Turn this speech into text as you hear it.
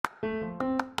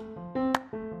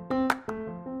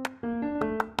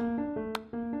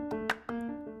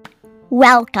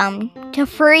Welcome to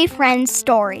Furry Friends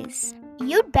Stories.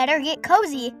 You'd better get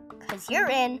cozy, 'cause you're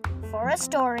in for a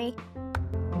story.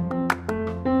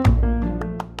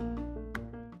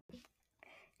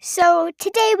 So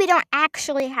today we don't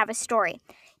actually have a story,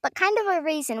 but kind of a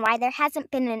reason why there hasn't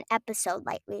been an episode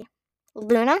lately.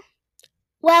 Luna?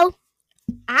 Well,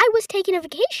 I was taking a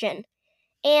vacation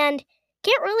and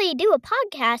can't really do a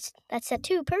podcast that's a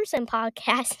two-person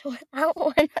podcast without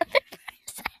one other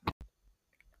person.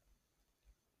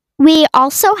 We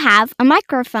also have a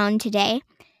microphone today,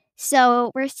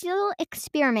 so we're still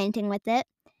experimenting with it,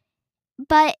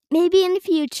 but maybe in the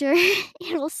future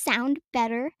it'll sound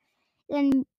better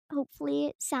than hopefully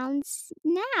it sounds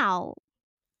now.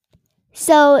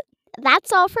 So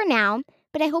that's all for now,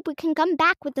 but I hope we can come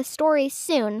back with the story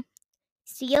soon.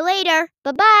 See you later.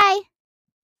 Bye-bye.